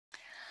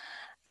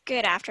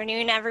Good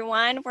afternoon,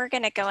 everyone. We're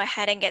going to go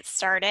ahead and get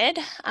started.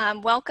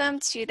 Welcome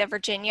to the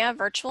Virginia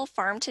Virtual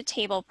Farm to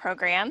Table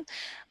program.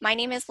 My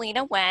name is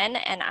Lena Wen,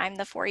 and I'm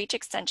the 4-H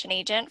Extension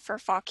Agent for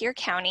Fauquier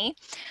County.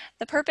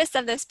 The purpose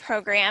of this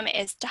program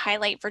is to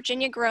highlight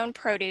Virginia-grown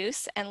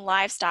produce and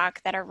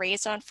livestock that are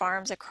raised on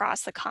farms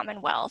across the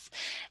Commonwealth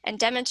and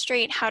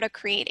demonstrate how to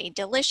create a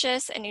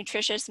delicious and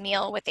nutritious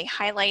meal with a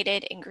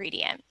highlighted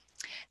ingredient.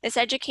 This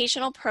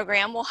educational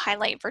program will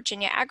highlight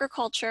Virginia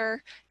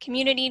agriculture,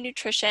 community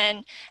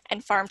nutrition,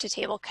 and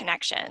farm-to-table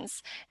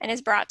connections, and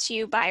is brought to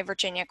you by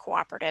Virginia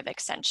Cooperative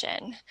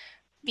Extension.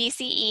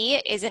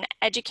 VCE is an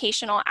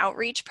educational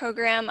outreach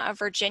program of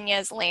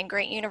Virginia's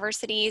land-grant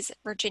universities,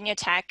 Virginia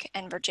Tech,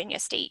 and Virginia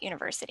State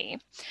University.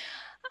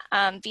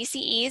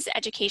 VCE's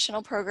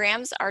educational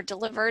programs are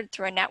delivered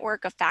through a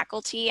network of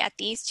faculty at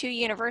these two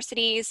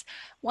universities,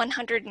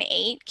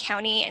 108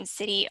 county and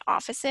city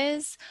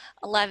offices,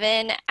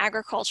 11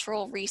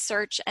 agricultural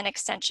research and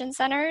extension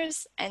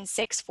centers, and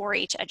 6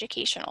 4-H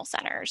educational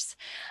centers.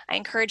 I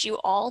encourage you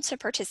all to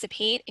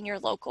participate in your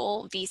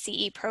local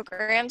VCE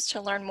programs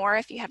to learn more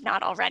if you have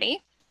not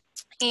already.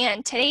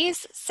 And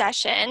today's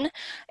session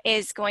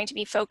is going to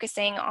be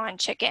focusing on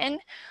chicken.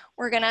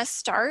 We're going to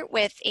start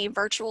with a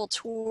virtual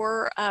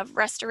tour of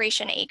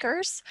Restoration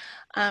Acres.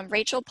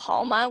 Rachel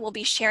Palma will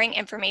be sharing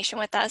information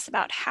with us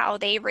about how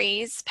they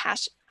raise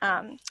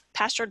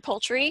pastured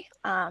poultry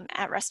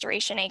at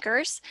Restoration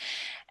Acres.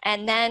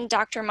 And then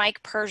Dr.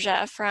 Mike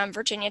Persia from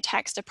Virginia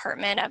Tech's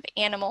Department of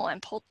Animal and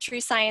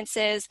Poultry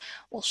Sciences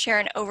will share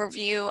an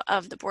overview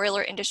of the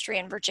broiler industry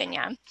in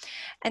Virginia.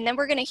 And then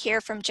we're going to hear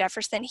from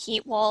Jefferson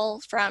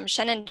Heatwall from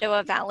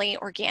Shenandoah Valley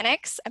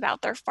Organics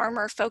about their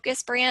Farmer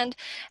Focus brand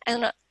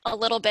and a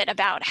little bit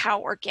about how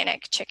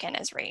organic chicken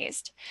is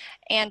raised.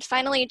 And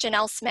finally,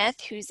 Janelle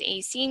Smith, who's a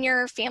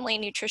senior family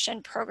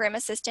nutrition program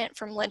assistant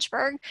from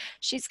Lynchburg.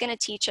 She's going to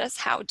teach us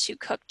how to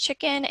cook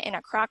chicken in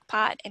a crock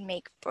pot and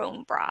make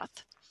bone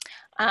broth.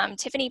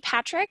 Tiffany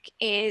Patrick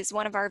is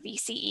one of our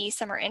VCE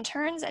summer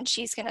interns, and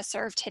she's going to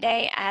serve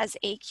today as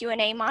a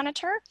Q&A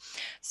monitor.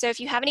 So if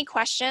you have any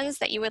questions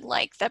that you would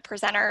like the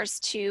presenters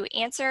to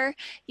answer,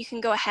 you can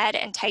go ahead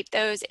and type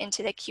those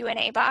into the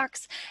Q&A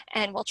box,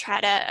 and we'll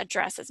try to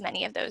address as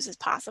many of those as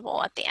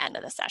possible at the end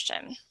of the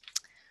session.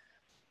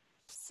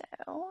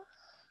 So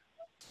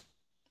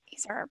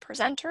these are our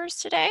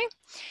presenters today,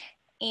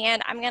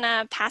 and I'm going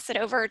to pass it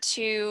over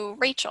to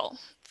Rachel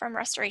from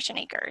Restoration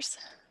Acres.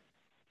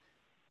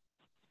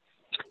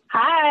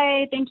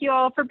 Hi, thank you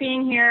all for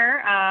being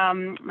here.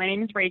 My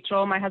name is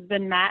Rachel. My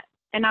husband Matt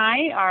and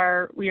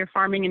we are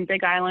farming in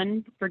Big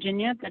Island,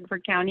 Virginia,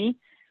 Bedford County.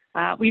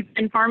 We've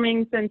been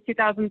farming since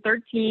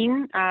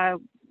 2013. Our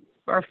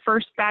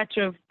first batch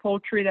of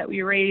poultry that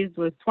we raised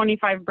was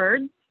 25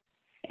 birds,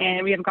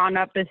 and we have gone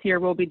up this year.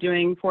 We'll be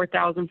doing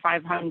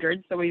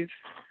 4,500. So we've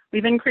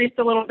increased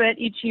a little bit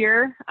each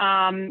year.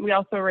 We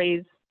also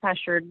raise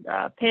pastured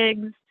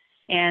pigs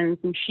and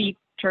some sheep,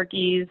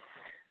 turkeys.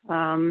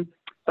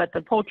 But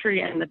the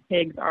poultry and the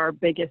pigs are our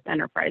biggest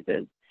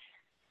enterprises.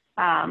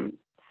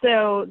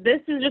 So this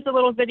is just a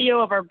little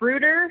video of our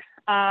brooder.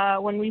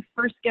 When we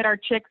first get our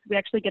chicks, we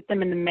actually get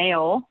them in the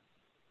mail.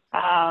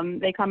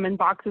 They come in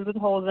boxes with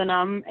holes in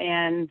them,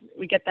 and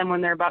we get them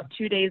when they're about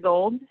 2 days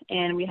old.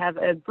 And we have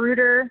a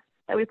brooder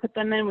that we put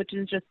them in, which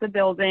is just a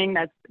building.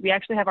 We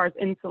actually have ours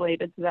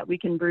insulated so that we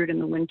can brood in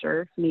the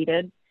winter if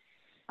needed.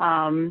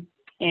 And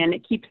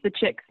it keeps the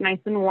chicks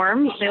nice and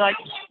warm. They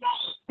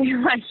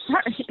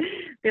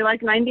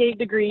like 98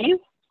 degrees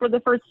for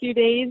the first few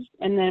days,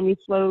 and then we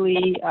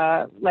slowly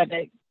let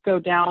it go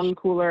down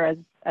cooler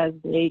as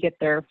they get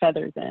their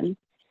feathers in.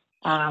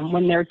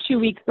 When they're 2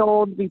 weeks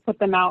old, we put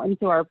them out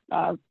into our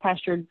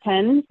pastured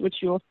pens,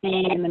 which you will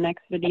see in the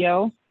next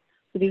video.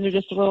 So these are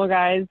just the little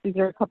guys. These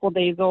are a couple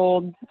days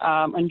old,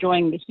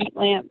 enjoying the heat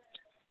lamp.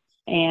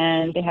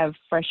 And they have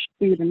fresh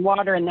food and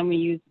water, and then we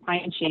use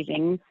pine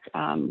shavings.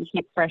 We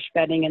keep fresh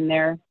bedding in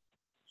there,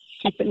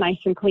 keep it nice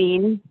and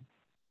clean.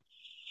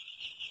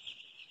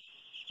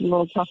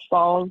 Little tough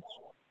balls.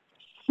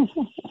 So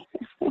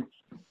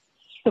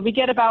we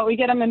get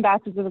them in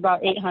batches of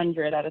about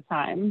 800 at a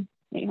time,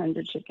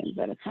 800 chickens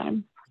at a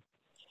time.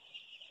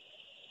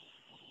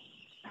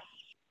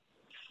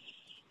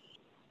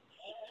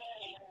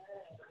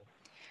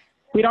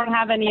 We don't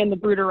have any in the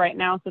brooder right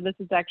now, so this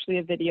is actually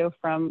a video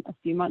from a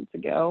few months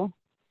ago.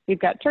 We've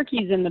got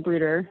turkeys in the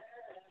brooder.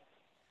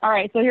 All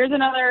right, so here's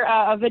another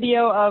a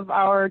video of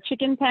our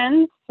chicken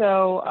pens.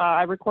 So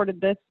I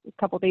recorded this a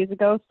couple days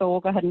ago, so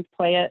we'll go ahead and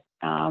play it,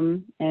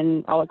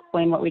 and I'll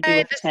explain what we do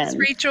with the pens. This is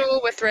Rachel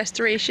with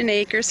Restoration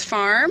Acres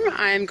Farm.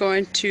 I'm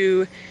going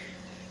to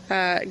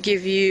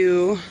give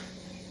you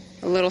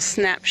a little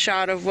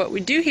snapshot of what we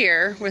do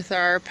here with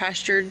our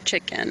pastured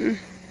chicken.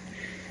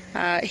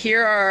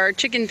 Here are our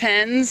chicken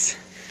pens.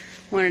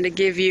 Wanted to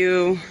give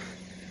you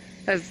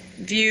a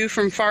view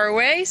from far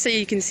away so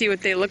you can see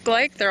what they look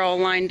like. They're all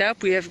lined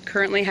up. We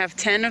currently have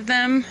 10 of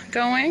them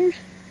going,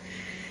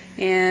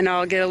 and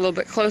I'll get a little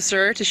bit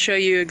closer to show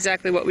you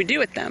exactly what we do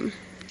with them.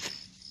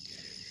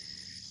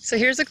 So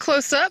here's a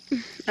close-up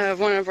of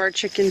one of our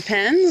chicken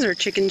pens or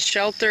chicken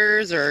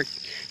shelters or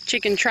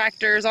chicken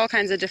tractors, all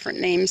kinds of different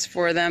names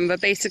for them.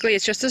 But basically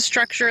it's just a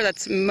structure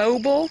that's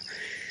mobile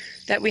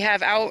that we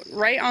have out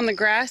right on the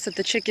grass that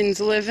the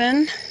chickens live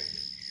in.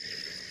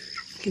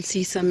 You can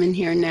see some in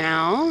here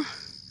now.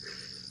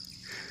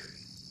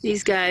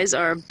 These guys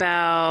are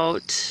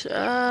about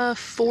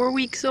 4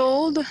 weeks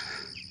old.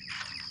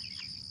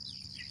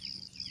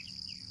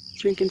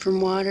 Drinking from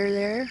water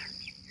there.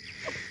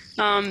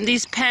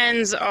 These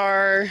pens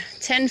are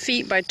 10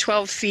 feet by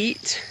 12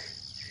 feet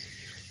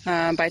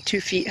by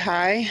 2 feet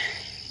high,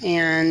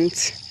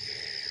 and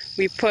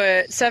we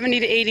put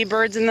 70 to 80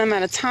 birds in them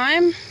at a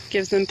time.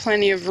 Gives them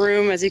plenty of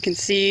room. As you can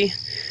see,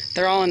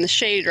 they're all in the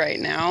shade right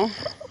now,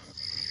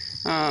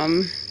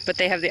 but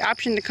they have the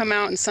option to come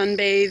out and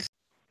sunbathe.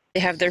 They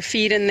have their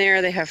feed in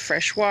there, they have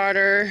fresh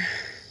water,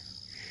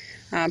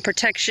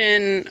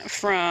 protection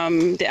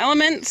from the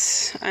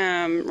elements,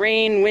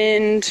 rain,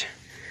 wind,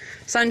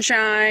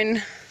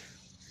 sunshine.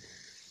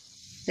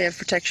 They have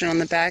protection on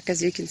the back,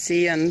 as you can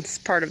see, on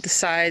part of the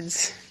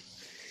sides.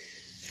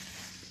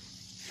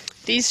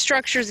 These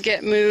structures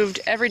get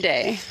moved every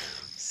day.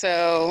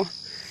 So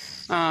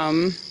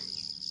I'll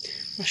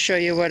show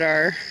you what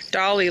our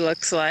dolly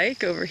looks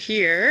like over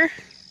here.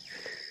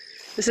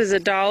 This is a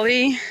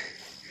dolly.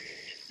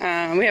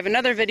 We have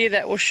another video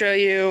that will show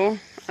you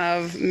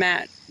of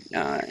Matt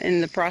in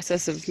the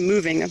process of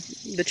moving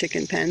the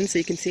chicken pen, so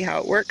you can see how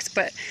it works.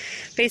 But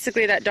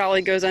basically that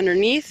dolly goes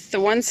underneath the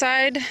one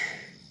side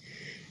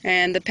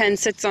and the pen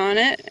sits on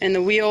it, and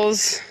the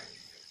wheels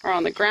are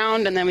on the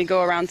ground, and then we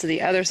go around to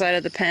the other side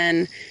of the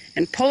pen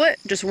and pull it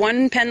just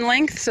one pen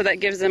length, so that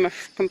gives them a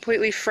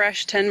completely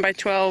fresh 10 by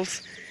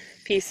 12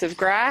 piece of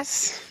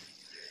grass,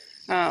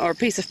 or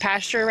piece of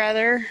pasture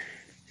rather,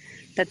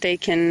 that they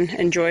can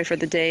enjoy for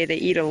the day. They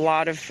eat a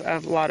lot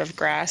of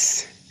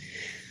grass.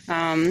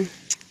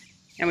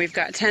 And we've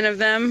got 10 of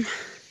them.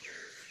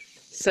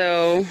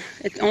 So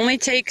it only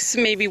takes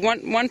maybe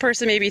one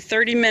person, maybe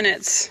 30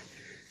 minutes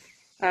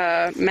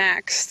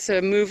max,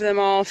 to move them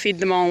all, feed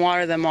them all, and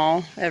water them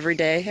all every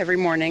day, every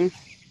morning.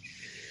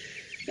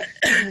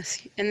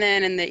 And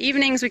then in the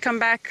evenings we come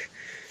back,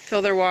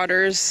 fill their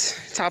waters,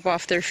 top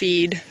off their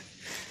feed.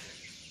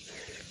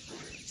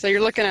 So you're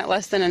looking at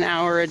less than an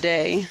hour a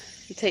day.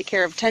 You take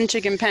care of 10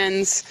 chicken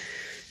pens.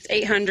 It's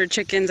 800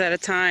 chickens at a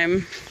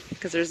time,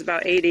 because there's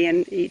about 80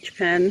 in each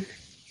pen.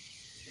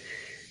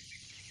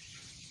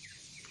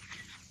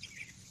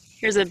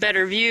 Here's a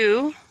better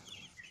view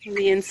of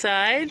the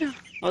inside.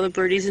 All the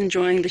birdies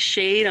enjoying the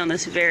shade on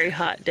this very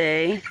hot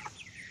day.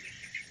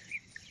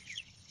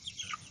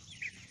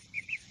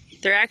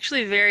 They're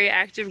actually very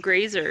active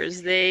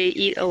grazers. They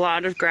eat a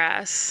lot of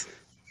grass.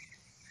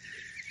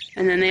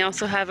 And then they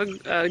also have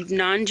a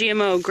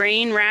non-GMO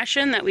grain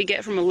ration that we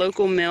get from a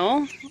local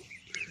mill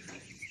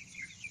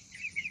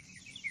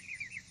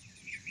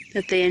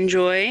that they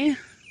enjoy.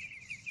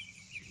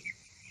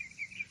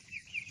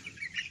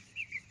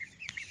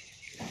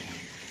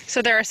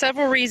 So there are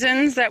several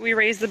reasons that we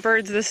raise the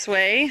birds this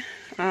way,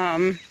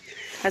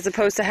 as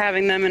opposed to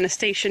having them in a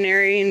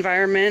stationary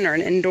environment or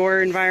an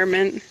indoor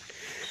environment.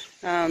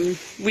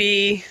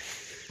 We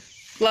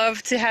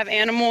love to have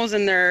animals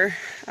in their,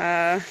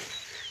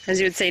 as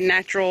you would say,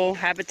 natural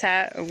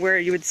habitat, of where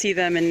you would see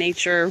them in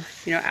nature,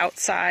 you know,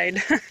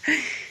 outside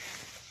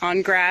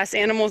on grass.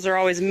 Animals are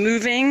always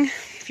moving.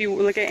 If you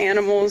look at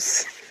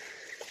animals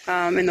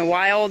in the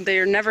wild, they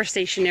are never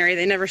stationary.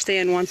 They never stay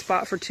in one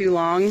spot for too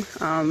long.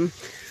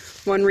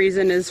 One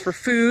reason is for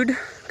food,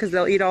 because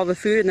they'll eat all the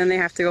food and then they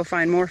have to go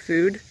find more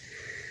food.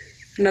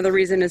 Another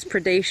reason is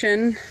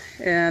predation.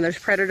 There's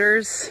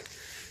predators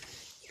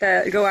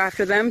that go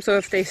after them, so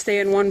if they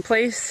stay in one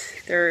place,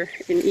 they're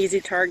an easy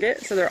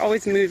target, so they're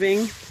always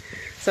moving.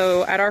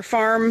 So at our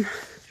farm,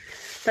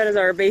 that is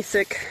our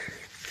basic,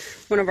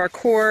 one of our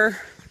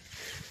core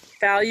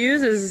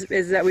values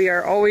is that we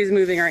are always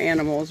moving our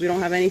animals. We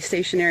don't have any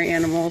stationary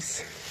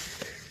animals.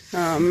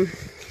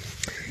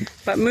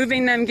 But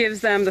moving them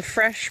gives them the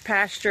fresh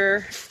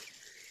pasture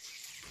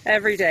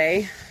every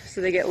day. So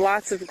they get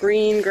lots of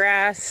green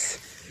grass,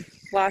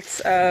 lots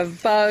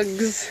of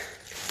bugs,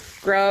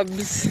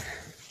 grubs,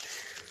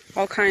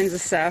 all kinds of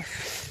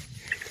stuff.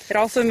 It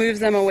also moves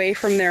them away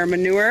from their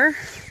manure.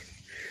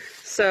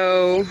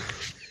 So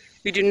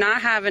we do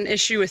not have an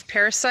issue with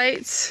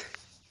parasites.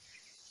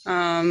 They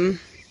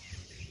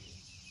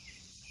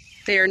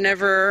are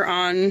never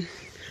on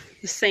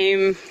the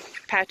same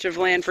patch of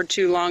land for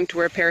too long to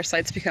where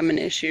parasites become an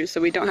issue. So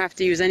we don't have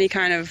to use any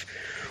kind of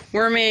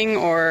worming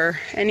or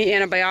any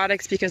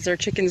antibiotics because their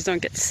chickens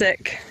don't get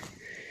sick.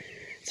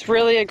 It's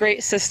really a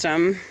great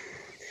system.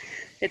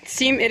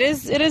 It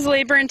is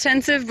labor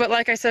intensive, but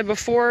like I said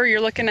before, you're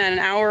looking at an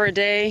hour a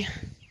day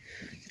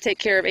to take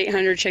care of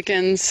 800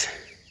 chickens.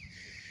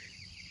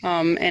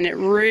 And it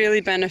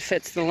really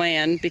benefits the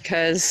land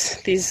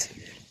because these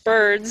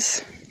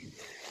birds,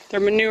 their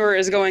manure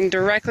is going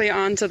directly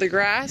onto the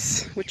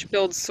grass, which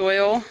builds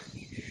soil,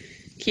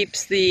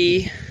 keeps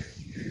the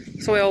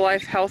soil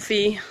life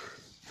healthy,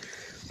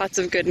 lots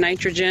of good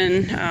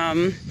nitrogen.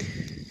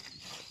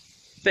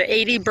 the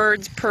 80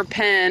 birds per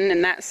pen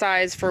and that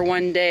size for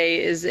one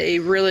day is a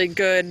really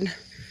good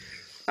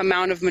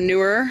amount of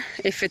manure.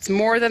 If it's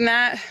more than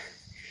that,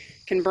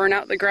 it can burn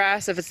out the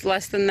grass. If it's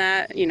less than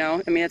that, you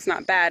know, I mean, it's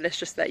not bad. It's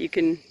just that you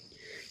can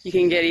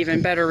get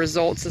even better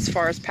results as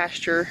far as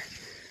pasture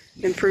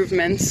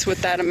improvements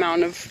with that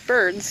amount of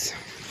birds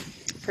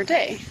per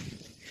day.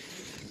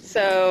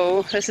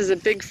 So this is a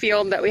big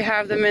field that we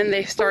have them in.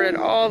 They started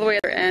all the way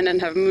at the end and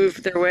have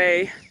moved their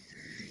way.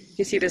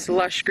 You see this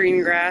lush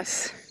green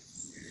grass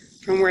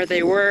from where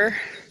they were.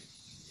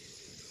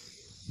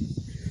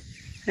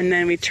 And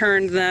then we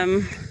turned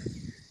them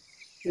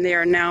and they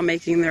are now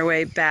making their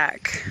way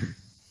back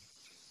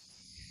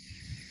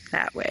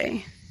that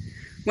way.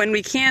 When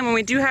we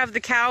do have the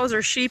cows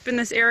or sheep in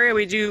this area,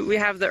 we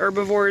have the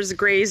herbivores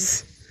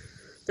graze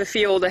the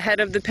field ahead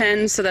of the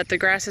pen so that the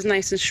grass is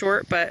nice and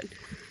short, but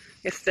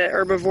if the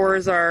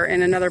herbivores are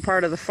in another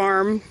part of the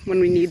farm, when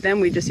we need them,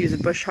 we just use a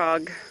bush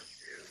hog.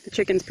 The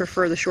chickens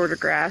prefer the shorter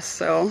grass,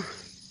 so,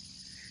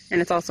 and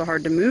it's also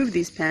hard to move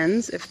these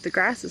pens if the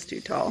grass is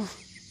too tall.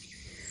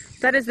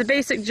 That is the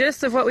basic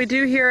gist of what we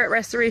do here at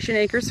Restoration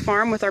Acres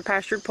Farm with our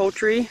pastured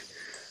poultry.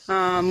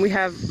 We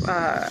have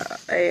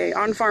a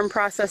on-farm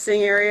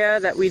processing area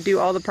that we do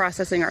all the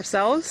processing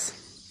ourselves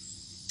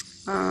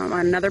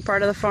on another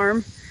part of the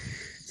farm.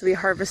 So we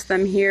harvest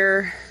them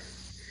here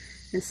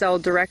and sell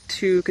direct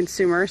to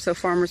consumers, so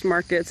farmers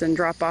markets and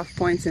drop-off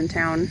points in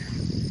town.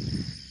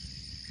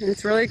 And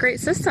it's really a great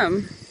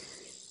system.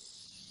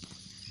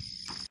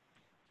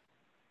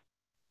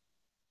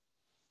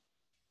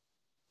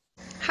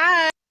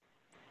 Hi.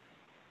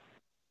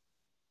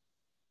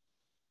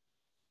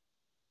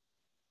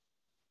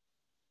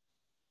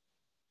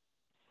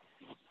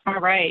 All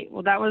right.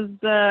 Well, that was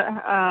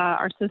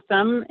our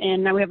system,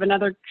 and now we have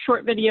another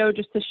short video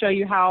just to show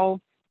you how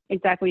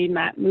exactly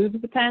Matt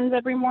moves the pens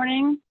every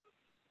morning.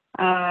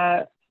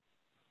 So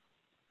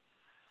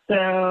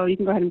you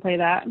can go ahead and play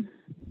that.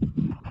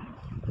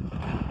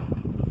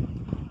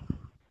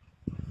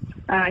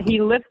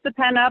 He lifts the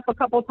pen up a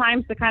couple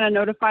times to kind of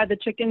notify the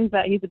chickens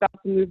that he's about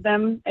to move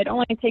them. It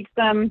only takes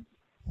them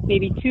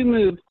maybe 2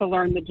 moves to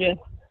learn the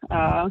gist.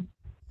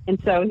 And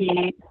so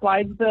he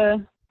slides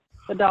the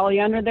dolly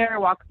under there,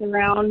 walks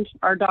around.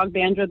 Our dog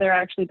Banjo there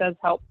actually does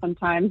help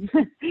sometimes,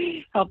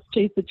 helps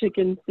chase the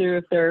chickens through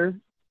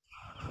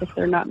if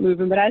they're not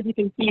moving. But as you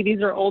can see,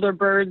 these are older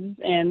birds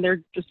and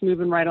they're just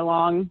moving right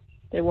along.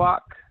 They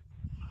walk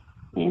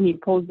and he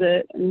pulls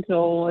it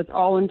until it's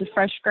all into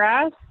fresh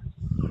grass.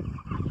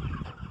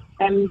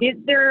 And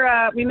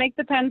we make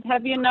the pens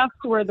heavy enough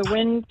to where the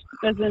wind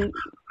doesn't,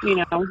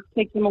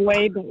 take them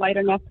away, but light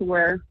enough to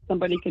where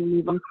somebody can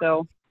move them.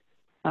 So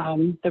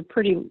they're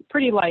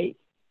pretty light.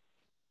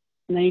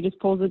 And then he just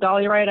pulls the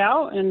dolly right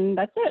out, and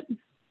that's it.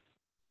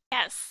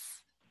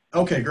 Yes.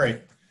 Okay, great.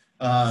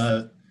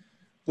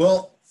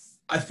 Well,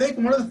 I think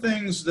one of the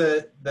things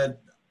that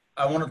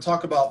I want to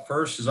talk about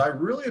first is I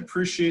really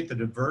appreciate the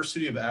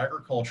diversity of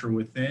agriculture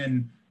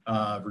within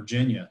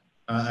Virginia.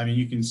 I mean,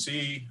 you can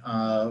see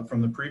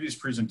from the previous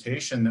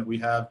presentation that we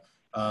have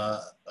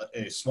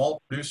a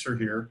small producer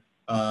here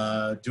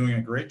doing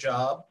a great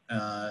job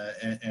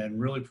and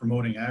really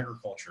promoting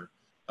agriculture.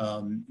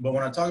 But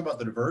when I talk about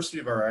the diversity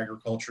of our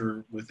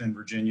agriculture within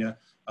Virginia,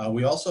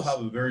 we also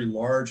have a very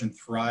large and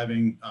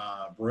thriving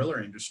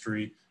broiler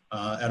industry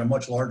at a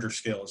much larger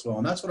scale as well.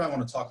 And that's what I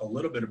want to talk a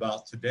little bit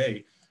about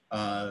today,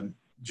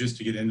 just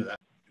to get into that.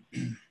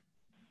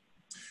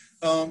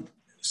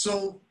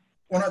 So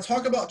when I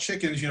talk about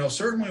chickens,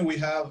 certainly we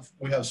have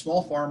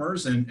small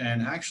farmers and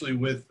actually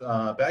with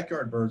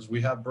backyard birds,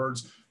 we have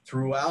birds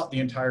throughout the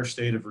entire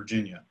state of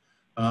Virginia.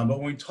 But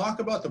when we talk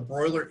about the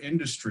broiler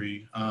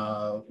industry,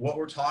 what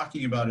we're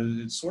talking about is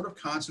it's sort of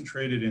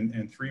concentrated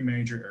in 3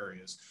 major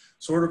areas.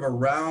 Sort of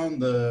around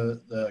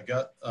the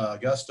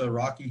Augusta,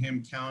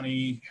 Rockingham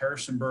County,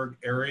 Harrisonburg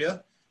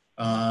area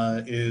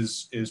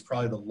is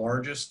probably the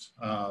largest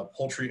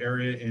poultry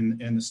area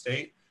in the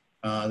state.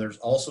 There's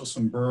also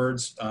some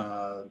birds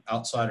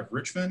outside of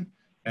Richmond,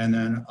 and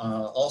then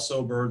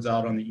also birds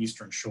out on the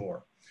eastern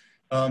shore.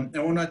 And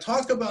when I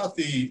talk about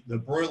the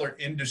broiler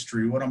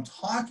industry, what I'm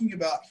talking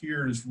about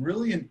here is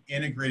really an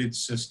integrated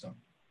system.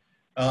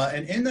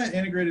 And in that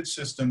integrated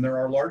system, there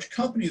are large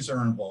companies that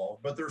are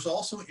involved, but there's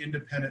also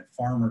independent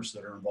farmers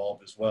that are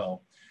involved as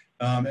well.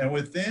 And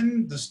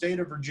within the state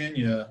of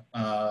Virginia,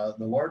 the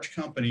large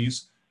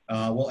companies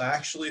will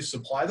actually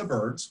supply the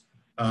birds.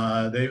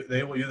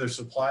 They will either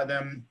supply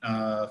them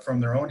from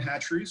their own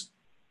hatcheries,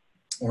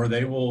 or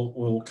they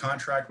will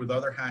contract with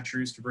other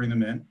hatcheries to bring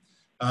them in.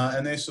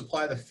 And they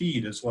supply the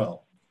feed as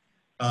well.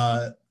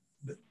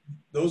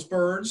 Those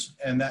birds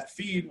and that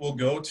feed will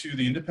go to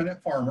the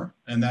independent farmer,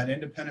 and that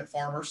independent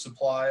farmer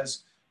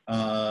supplies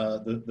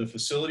the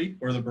facility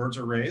where the birds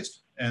are raised,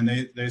 and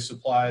they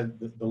supply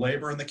the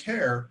labor and the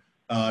care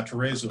to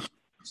raise those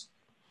birds.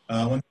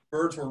 When the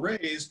birds were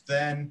raised,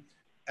 then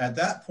at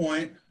that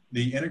point,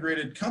 the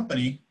integrated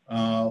company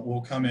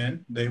will come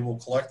in, they will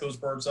collect those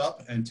birds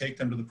up and take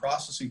them to the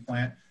processing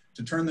plant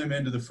to turn them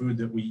into the food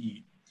that we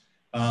eat.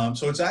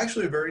 So it's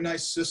actually a very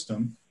nice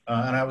system.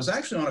 And I was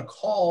actually on a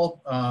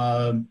call.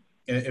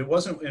 It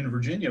wasn't in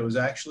Virginia. It was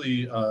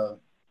actually a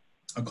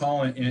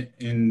call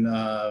in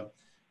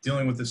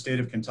dealing with the state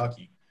of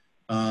Kentucky.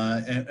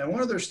 And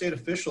one of their state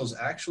officials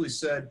actually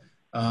said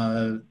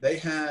they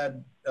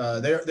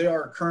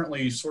are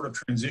currently sort of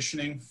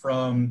transitioning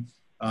from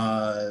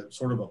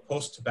sort of a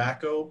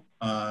post-tobacco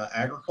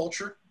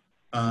agriculture.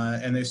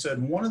 And they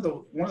said one of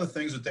the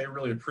things that they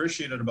really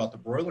appreciated about the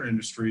broiler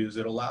industry is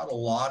it allowed a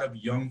lot of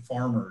young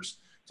farmers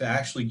to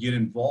actually get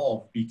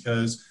involved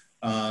because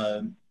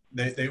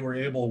they were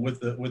able, with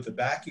the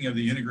backing of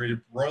the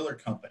integrated broiler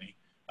company,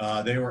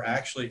 they were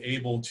actually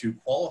able to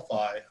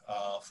qualify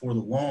for the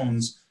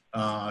loans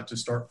to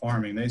start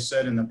farming. They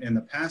said in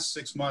the past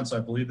 6 months, I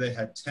believe they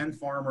had 10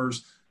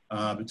 farmers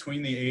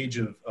between the age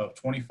of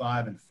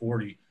 25 and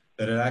 40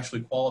 that had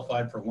actually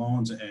qualified for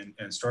loans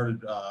and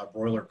started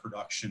broiler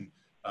production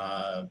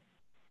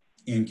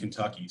in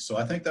Kentucky. So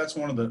I think that's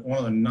one of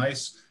the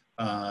nice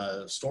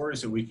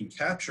stories that we can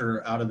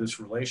capture out of this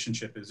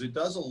relationship is it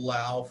does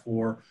allow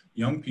for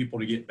young people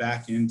to get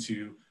back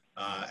into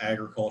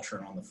agriculture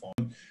and on the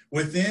farm.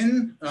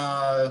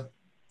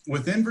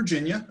 Within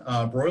Virginia,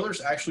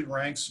 broilers actually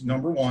ranks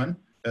 #1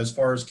 as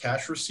far as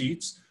cash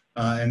receipts.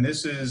 And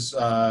this is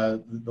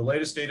the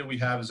latest data we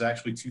have is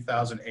actually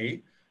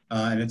 2008,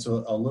 and it's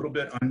a little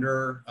bit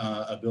under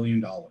 $1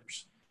 billion.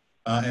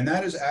 And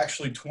that is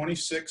actually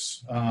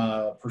 26%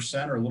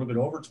 or a little bit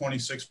over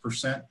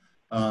 26%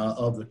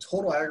 of the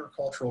total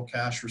agricultural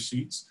cash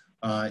receipts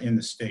in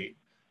the state.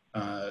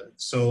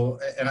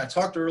 And I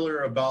talked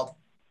earlier about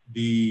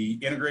the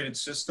integrated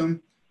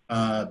system.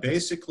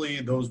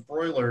 Basically, those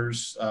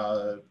broilers,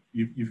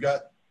 you've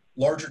got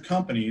larger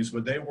companies,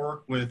 but they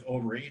work with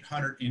over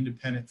 800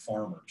 independent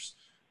farmers.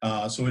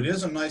 So it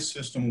is a nice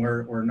system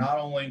where not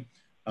only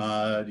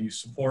do you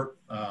support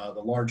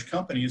the large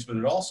companies, but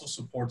it also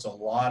supports a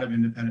lot of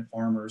independent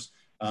farmers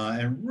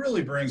and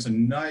really brings a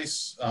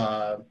nice,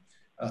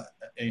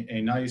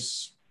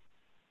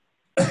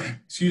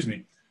 excuse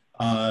me,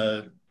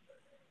 a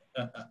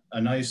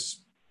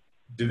nice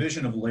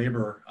division of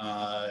labor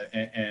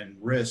and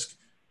risk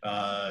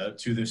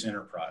to this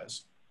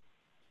enterprise.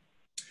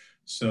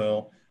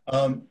 So,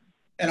 and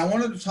I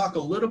wanted to talk a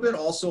little bit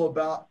also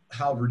about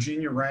how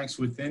Virginia ranks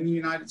within the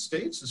United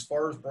States as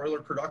far as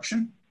broiler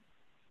production.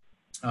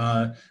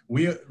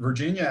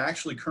 Virginia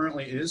actually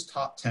currently is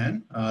top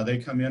 10. They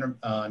come in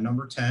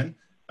number 10.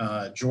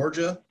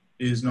 Georgia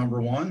is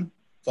 #1,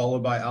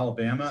 followed by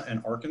Alabama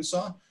and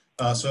Arkansas.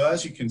 So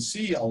as you can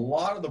see, a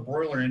lot of the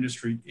broiler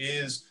industry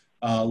is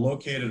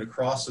located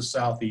across the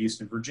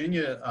Southeast, and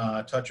Virginia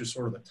touches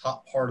sort of the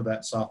top part of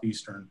that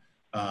Southeastern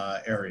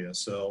area.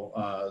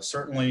 So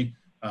certainly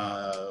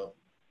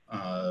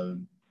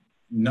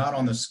not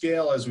on the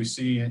scale as we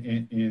see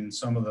in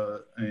some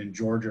of in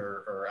Georgia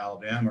or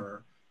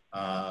Alabama,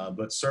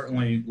 but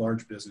certainly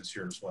large business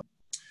here as well.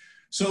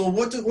 So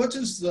what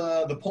does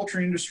the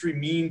poultry industry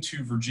mean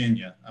to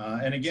Virginia?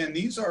 And again,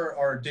 these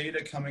are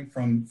data coming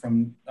from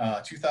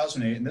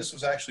 2008, and this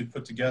was actually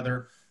put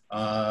together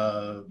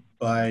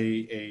by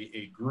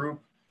a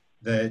group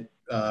that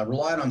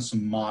relied on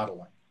some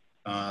modeling.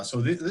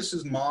 So this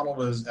is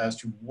modeled as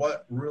to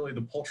what really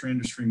the poultry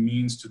industry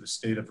means to the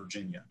state of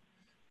Virginia.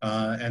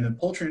 And the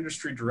poultry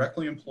industry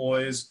directly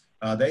employs,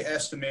 they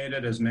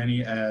estimated as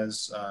many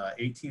as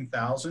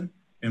 18,000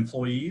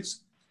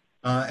 employees.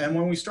 And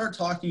when we start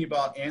talking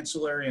about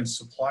ancillary and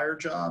supplier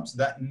jobs,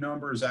 that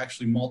number is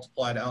actually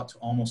multiplied out to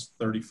almost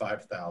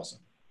 35,000.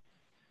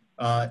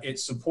 It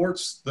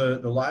supports the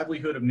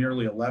livelihood of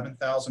nearly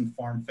 11,000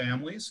 farm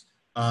families.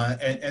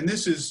 And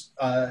this is,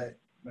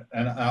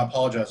 and I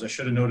apologize, I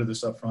should have noted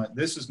this up front.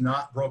 This is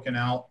not broken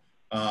out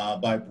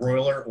by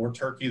broiler or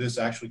turkey. This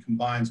actually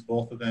combines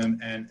both of them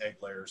and egg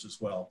layers as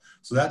well.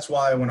 So that's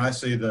why when I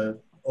say the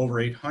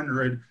over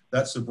 800,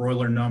 that's the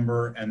broiler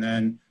number. And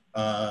then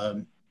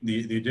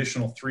the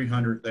additional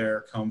 300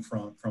 there come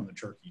from the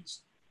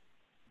turkeys.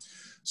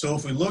 So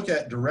if we look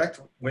at direct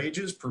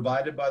wages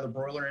provided by the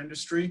broiler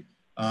industry,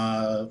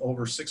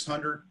 over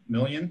 600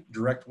 million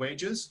direct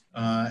wages.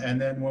 And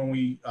then when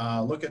we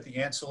look at the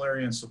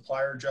ancillary and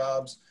supplier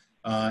jobs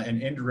and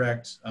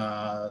indirect,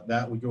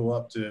 that would go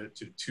up to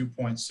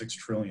 2.6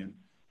 trillion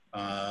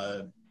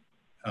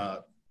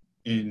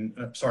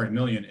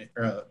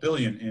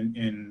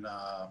billion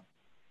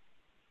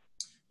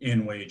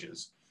in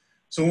wages.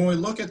 So when we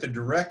look at the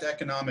direct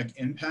economic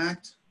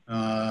impact,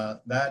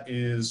 that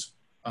is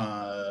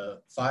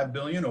 5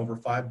 billion, over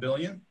 5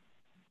 billion.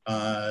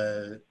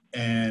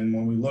 And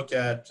when we look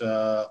at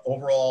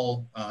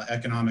overall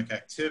economic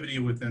activity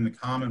within the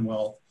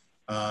Commonwealth,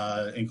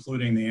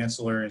 including the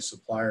ancillary and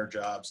supplier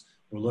jobs,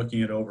 we're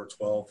looking at over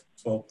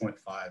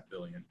 12.5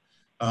 billion.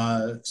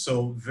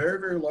 So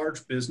very, very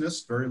large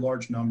business, very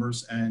large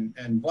numbers, and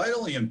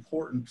vitally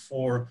important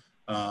for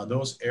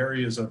those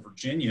areas of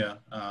Virginia,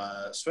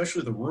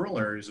 especially the rural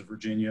areas of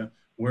Virginia,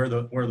 where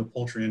the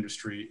poultry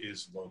industry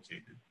is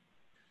located.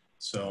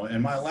 So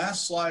in my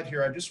last slide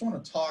here, I just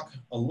want to talk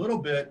a little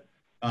bit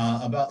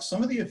about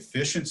some of the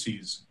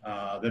efficiencies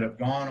that have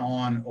gone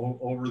on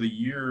over the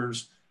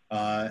years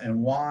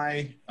and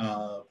why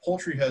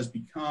poultry has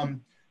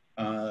become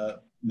the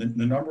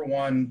number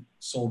one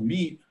sold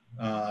meat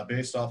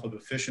based off of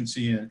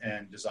efficiency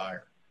and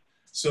desire.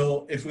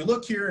 So if we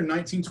look here in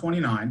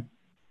 1929,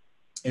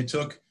 it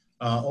took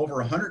over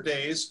 100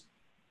 days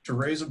to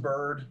raise a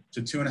bird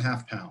to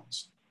 2.5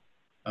 pounds.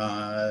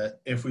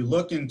 If we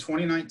look in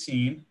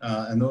 2019,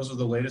 and those are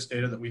the latest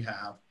data that we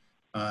have,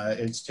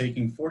 it's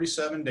taking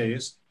 47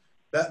 days.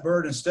 That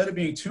bird, instead of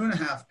being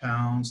 2.5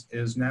 pounds,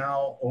 is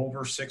now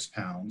over 6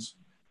 pounds.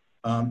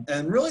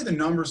 And really the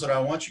numbers that I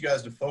want you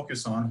guys to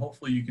focus on,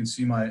 hopefully you can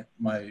see my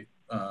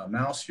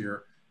mouse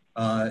here,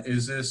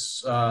 is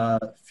this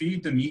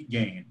feed to meat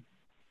gain.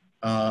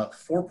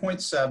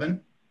 4.7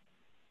 in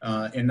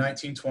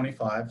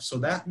 1925. So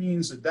that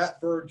means that that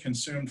bird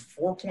consumed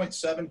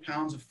 4.7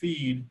 pounds of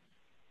feed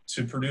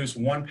to produce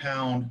 1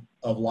 pound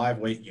of live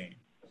weight gain.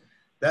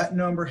 That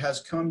number has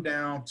come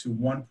down to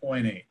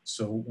 1.8.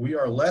 So we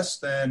are less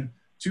than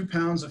 2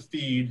 pounds of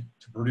feed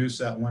to produce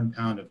that 1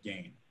 pound of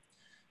gain.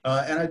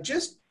 And I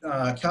just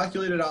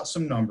calculated out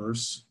some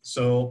numbers.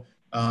 So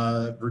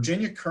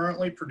Virginia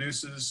currently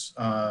produces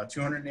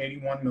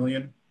 281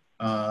 million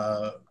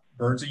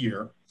birds a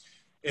year.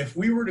 If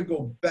we were to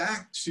go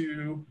back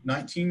to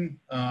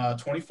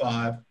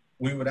 1925,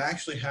 we would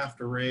actually have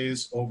to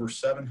raise over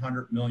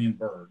 700 million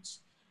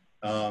birds.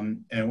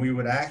 And we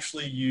would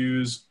actually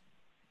use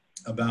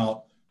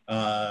about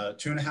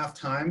 2.5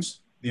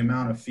 times the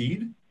amount of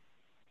feed.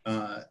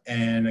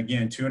 And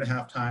again,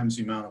 2.5 times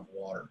the amount of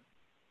water.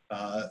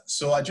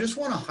 So I just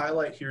want to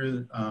highlight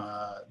here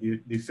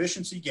the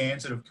efficiency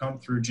gains that have come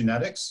through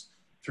genetics,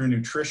 through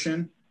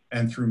nutrition,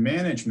 and through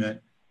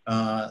management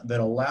that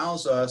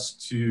allows us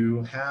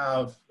to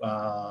have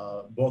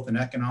both an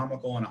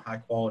economical and a high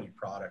quality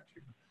product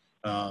here.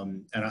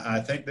 And I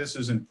think this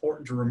is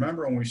important to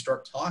remember when we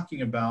start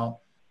talking about,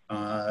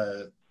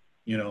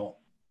 you know,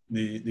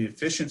 the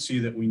efficiency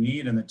that we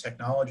need and the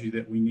technology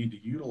that we need to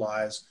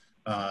utilize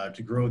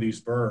to grow these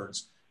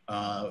birds.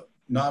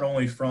 Not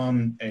only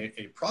from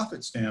a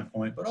profit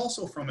standpoint, but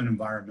also from an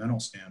environmental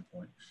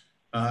standpoint.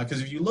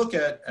 Because if you look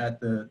at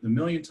the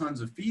million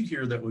tons of feed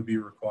here that would be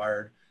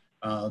required,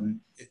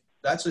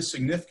 that's a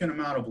significant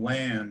amount of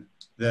land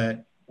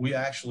that we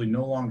actually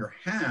no longer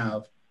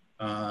have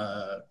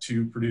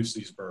to produce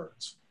these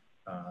birds.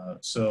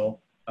 So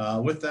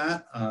with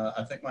that,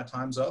 I think my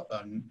time's up,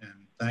 and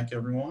thank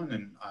everyone,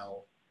 and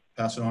I'll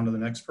pass it on to the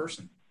next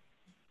person.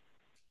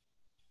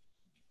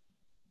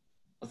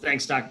 Well,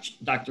 thanks,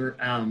 Doctor.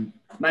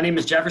 My name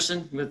is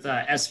Jefferson with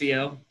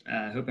SVO.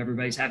 Hope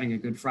everybody's having a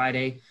good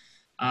Friday.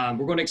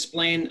 We're going to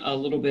explain a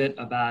little bit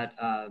about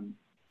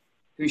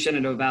who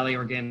Shenandoah Valley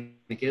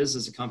Organic is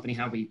as a company,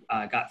 how we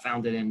got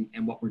founded,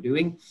 and what we're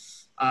doing.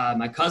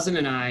 My cousin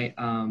and I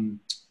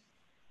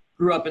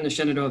grew up in the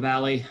Shenandoah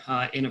Valley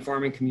in a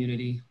farming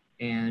community.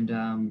 And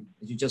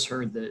as you just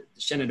heard, the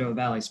Shenandoah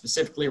Valley,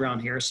 specifically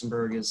around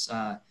Harrisonburg, is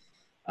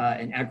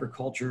an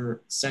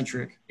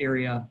agriculture-centric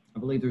area. I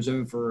believe there's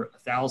over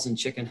 1,000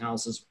 chicken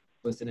houses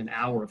within an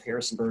hour of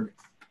Harrisonburg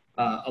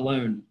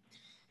alone.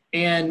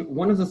 And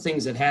one of the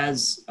things that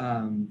has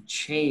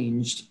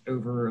changed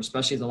over,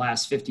 especially the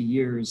last 50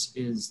 years,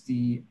 is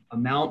the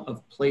amount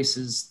of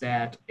places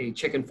that a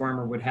chicken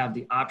farmer would have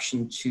the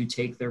option to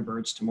take their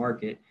birds to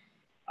market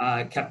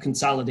kept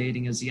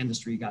consolidating as the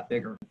industry got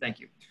bigger. Thank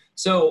you.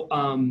 So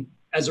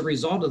as a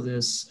result of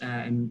this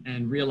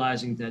and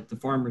realizing that the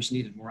farmers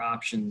needed more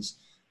options,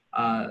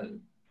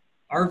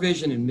 our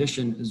vision and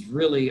mission is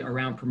really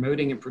around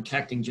promoting and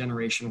protecting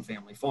generational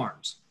family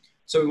farms.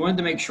 So we wanted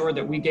to make sure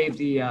that we gave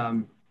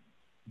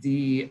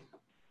the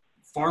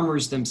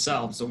farmers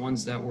themselves, the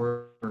ones that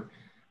were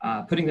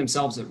putting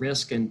themselves at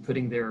risk and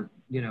putting their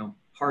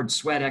hard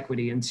sweat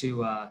equity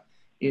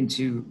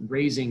into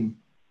raising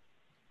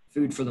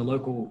food for the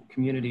local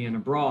community and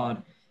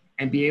abroad,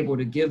 and be able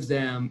to give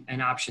them an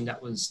option that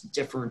was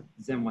different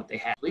than what they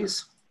had,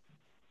 please.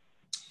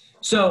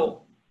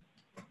 So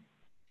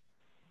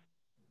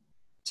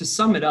to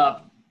sum it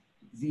up,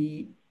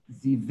 the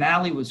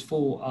valley was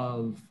full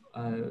of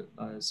a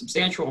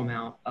substantial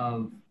amount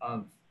of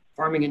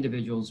farming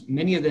individuals.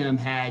 Many of them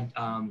had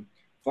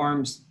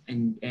farms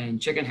and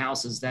chicken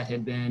houses that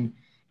had been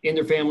in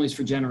their families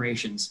for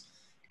generations.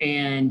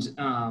 And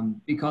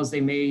because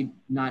they may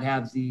not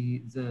have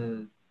the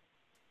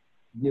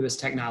newest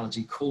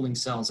technology, cooling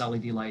cells,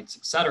 LED lights,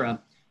 et cetera,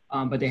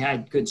 but they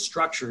had good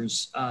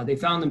structures, they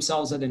found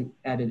themselves at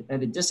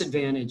a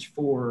disadvantage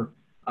for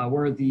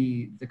where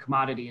the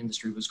commodity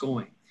industry was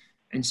going.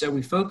 And so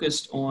we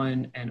focused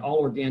on an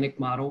all-organic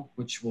model,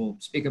 which we'll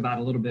speak about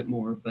a little bit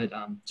more, but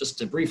just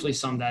to briefly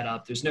sum that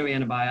up, there's no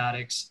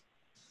antibiotics,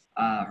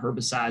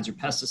 herbicides, or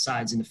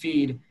pesticides in the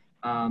feed.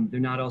 They're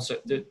not also,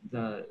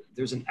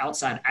 there's an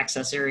outside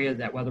access area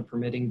that, weather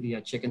permitting, the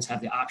chickens have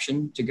the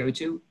option to go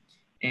to,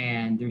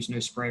 and there's no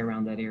spray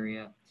around that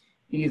area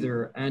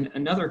either. And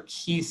another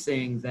key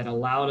thing that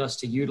allowed us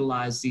to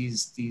utilize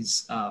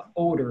these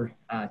older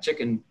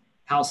chicken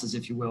houses,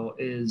 if you will,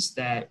 is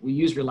that we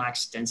use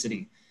relaxed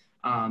density.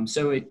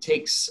 So it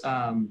takes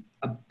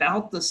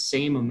about the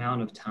same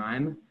amount of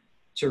time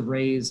to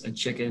raise a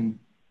chicken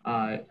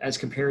as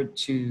compared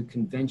to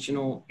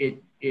conventional.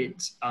 It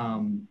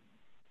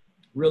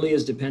really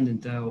is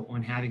dependent, though,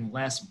 on having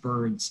less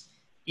birds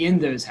in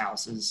those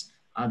houses.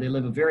 They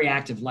live a very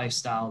active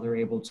lifestyle. They're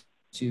able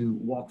to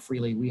walk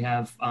freely. We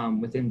have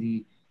within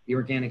the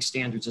organic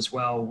standards as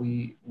well,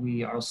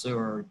 we also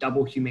are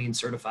double humane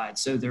certified.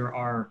 So there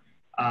are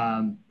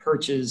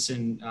perches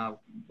and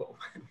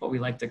what we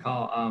like to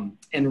call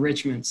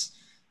enrichments,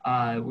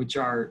 which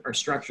are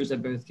structures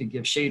that both could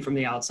give shade from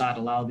the outside,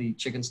 allow the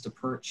chickens to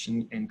perch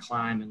and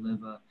climb and live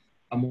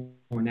a more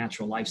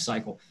natural life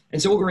cycle.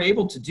 And so what we're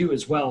able to do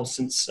as well,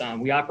 since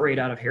we operate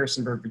out of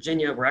Harrisonburg,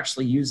 Virginia, we're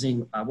actually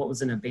using what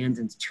was an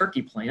abandoned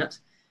turkey plant,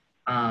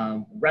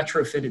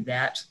 retrofitted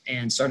that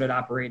and started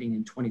operating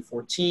in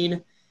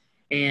 2014.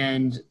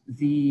 And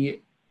the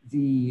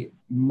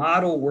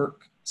model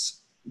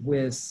works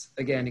with,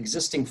 again,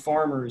 existing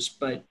farmers,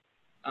 but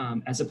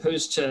as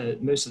opposed to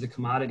most of the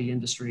commodity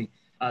industry,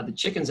 the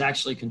chickens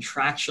actually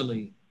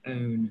contractually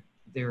own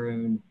their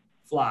own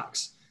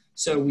flocks.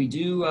 So we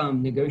do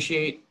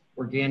negotiate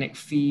organic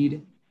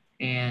feed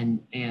and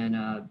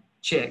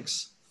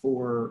chicks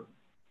for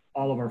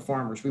all of our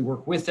farmers. We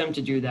work with them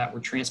to do that.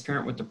 We're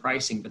transparent with the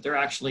pricing, but they're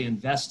actually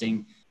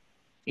investing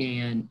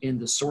in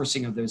the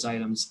sourcing of those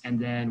items. And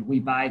then we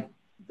buy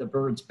the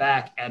birds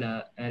back at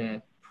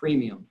a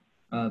premium,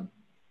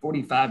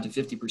 45 to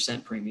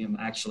 50% premium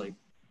actually,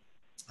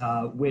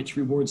 which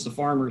rewards the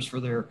farmers for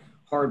their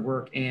hard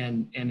work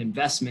and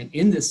investment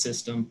in this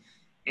system.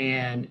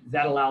 And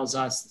that allows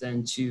us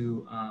then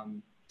to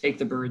take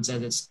the birds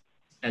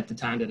at the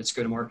time that it's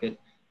go to market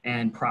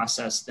and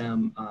process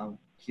them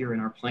here in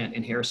our plant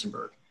in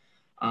Harrisonburg.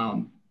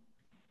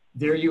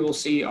 There you will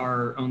see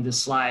on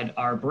this slide,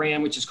 our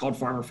brand, which is called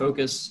Farmer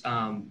Focus.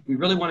 We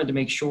really wanted to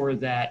make sure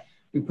that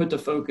we put the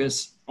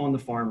focus on the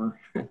farmer,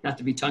 not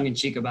to be tongue in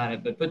cheek about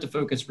it, but put the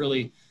focus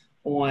really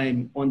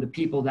on the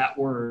people that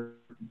were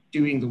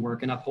doing the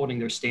work and upholding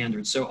their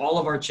standards. So all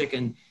of our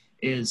chicken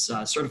is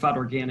certified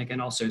organic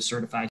and also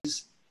certified.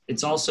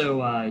 It's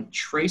also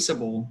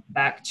traceable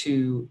back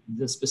to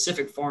the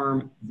specific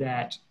farm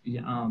that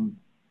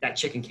that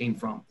chicken came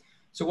from.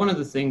 So one of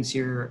the things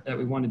here that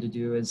we wanted to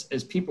do is,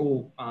 as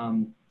people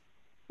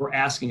were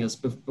asking us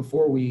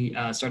before we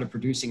started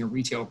producing a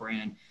retail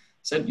brand,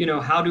 said, you know,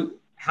 how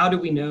do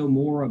we know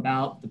more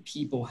about the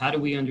people? How do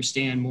we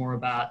understand more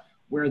about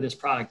where this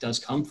product does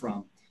come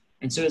from?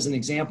 And so as an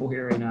example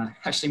here, and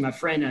actually my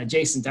friend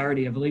Jason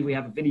Doherty, I believe we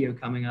have a video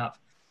coming up.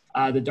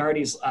 The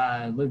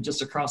Dohertys live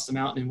just across the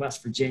mountain in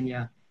West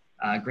Virginia,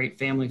 great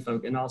family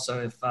folk. And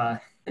also if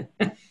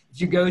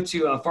you go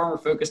to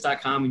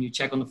farmerfocus.com and you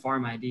check on the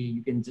farm ID,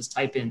 you can just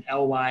type in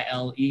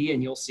LYLE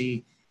and you'll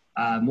see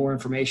more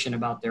information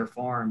about their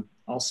farm.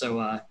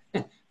 Also,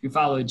 if you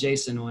follow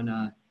Jason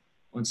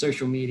on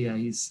social media,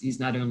 he's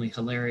not only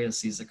hilarious,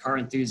 he's a car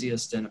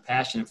enthusiast and a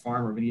passionate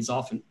farmer, but he's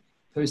often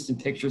posting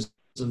pictures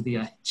of the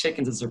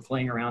chickens as they're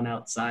playing around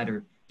outside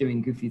or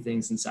doing goofy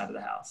things inside of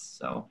the house.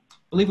 So I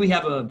believe we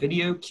have a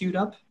video queued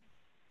up.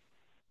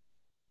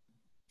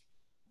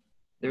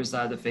 There's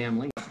the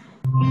family.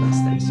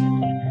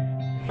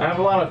 I have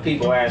a lot of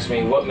people ask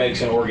me what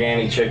makes an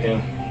organic chicken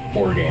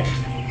organic,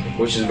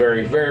 which is a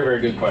very, very,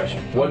 very good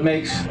question. What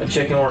makes a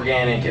chicken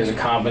organic is a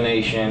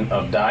combination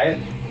of diet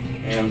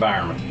and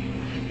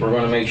environment. We're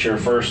going to make sure,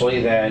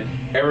 firstly, that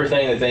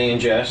everything that they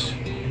ingest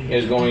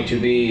is going to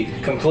be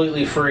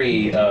completely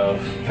free of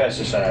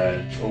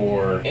pesticides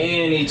or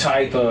any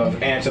type of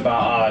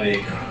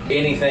antibiotic,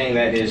 anything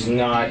that is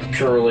not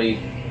purely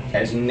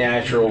as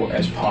natural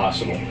as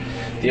possible.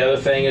 The other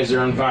thing is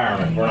their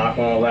environment. We're not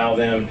going to allow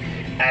them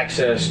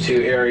access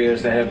to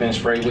areas that have been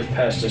sprayed with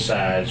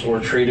pesticides or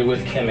treated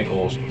with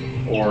chemicals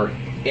or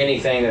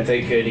anything that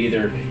they could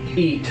either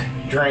eat,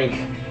 drink,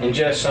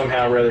 ingest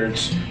somehow, whether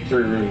it's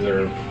through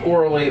their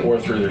orally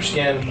or through their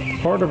skin.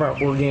 Part of our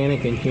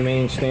organic and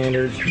humane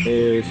standards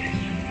is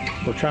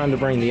we're trying to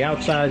bring the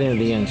outside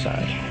into the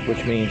inside,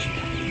 which means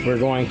we're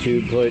going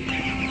to put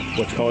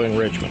what's called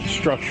enrichment,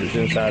 structures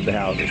inside the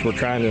houses. We're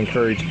trying to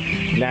encourage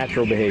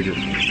natural behavior.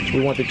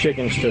 We want the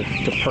chickens to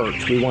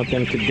perch. We want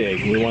them to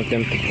dig. We want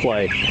them to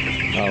play.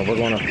 We're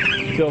going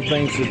to build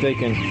things that they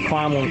can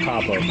climb on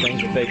top of,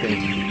 things that they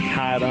can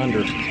hide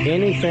under.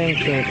 Anything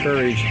to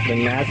encourage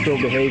the natural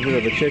behavior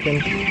of a chicken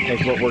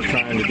is what we're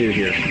trying to do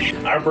here.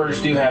 Our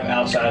birds do have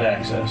outside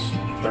access.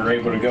 They're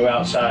able to go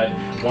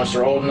outside once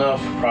they're old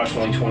enough,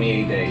 approximately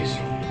 28 days.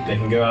 They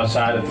can go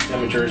outside if the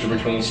temperatures are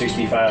between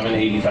 65 and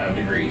 85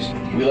 degrees.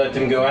 We let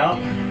them go out,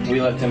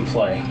 we let them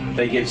play.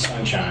 They get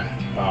sunshine.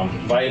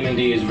 Vitamin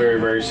D is very,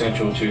 very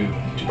essential to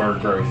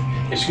bird growth.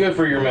 It's good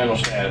for your mental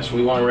status.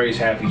 We want to raise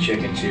happy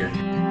chickens here.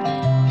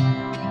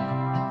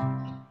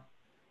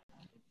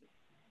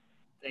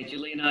 Thank you,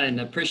 Lena,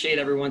 and appreciate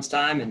everyone's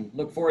time and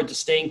look forward to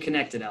staying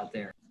connected out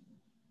there.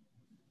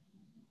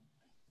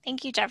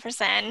 Thank you,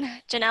 Jefferson.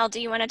 Janelle, do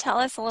you want to tell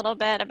us a little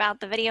bit about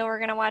the video we're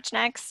going to watch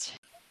next?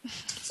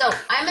 So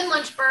I'm in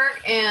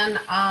Lynchburg, and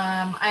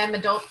I am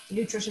adult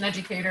nutrition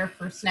educator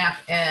for SNAP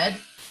Ed.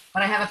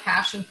 but I have a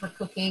passion for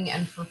cooking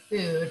and for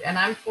food. And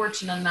I'm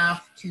fortunate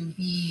enough to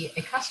be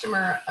a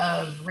customer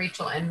of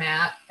Rachel and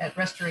Matt at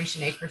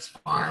Restoration Acres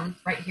Farm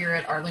right here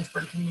at our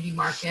Lynchburg Community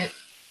Market.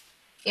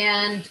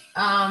 And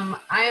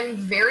I'm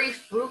very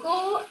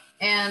frugal.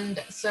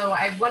 And so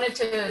I wanted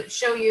to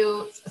show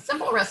you a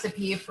simple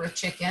recipe for a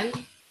chicken.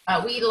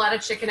 We eat a lot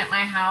of chicken at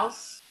my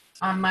house.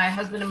 My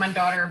husband and my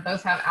daughter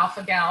both have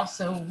alpha-gal,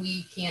 so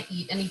we can't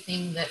eat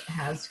anything that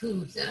has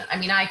hooves in it. I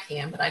mean, I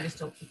can, but I just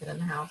don't keep it in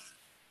the house.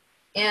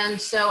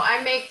 And so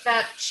I make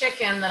that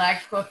chicken that I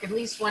cook, at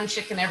least one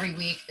chicken every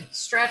week. It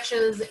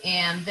stretches,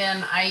 and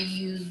then I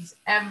use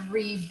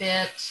every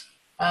bit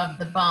of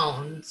the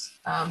bones.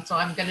 So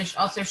I'm going to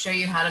also show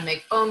you how to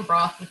make bone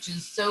broth, which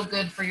is so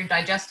good for your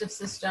digestive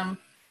system.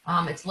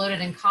 It's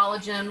loaded in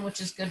collagen, which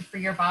is good for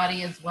your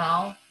body as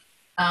well.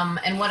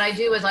 And what I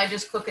do is I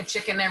just cook a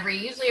chicken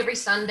usually every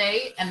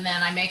Sunday, and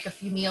then I make a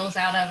few meals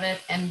out of it.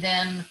 And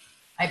then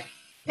I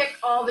pick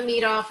all the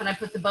meat off and I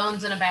put the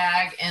bones in a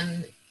bag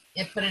and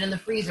put it in the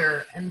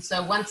freezer. And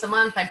so once a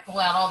month I pull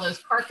out all those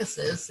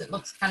carcasses. It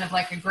looks kind of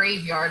like a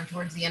graveyard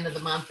towards the end of the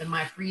month in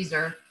my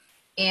freezer,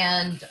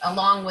 and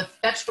along with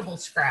vegetable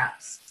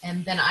scraps.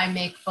 And then I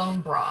make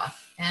bone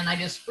broth and I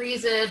just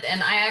freeze it.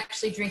 And I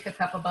actually drink a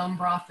cup of bone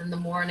broth in the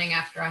morning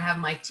after I have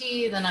my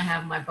tea, then I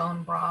have my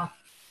bone broth.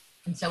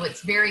 And so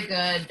it's very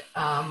good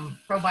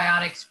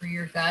probiotics for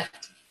your gut.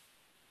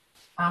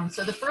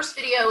 So the first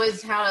video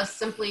is how to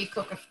simply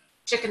cook a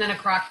chicken in a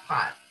crock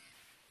pot.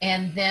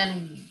 And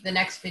then the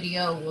next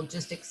video will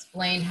just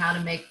explain how to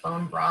make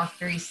bone broth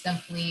very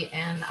simply,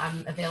 and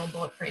I'm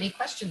available for any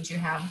questions you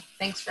have.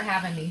 Thanks for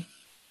having me.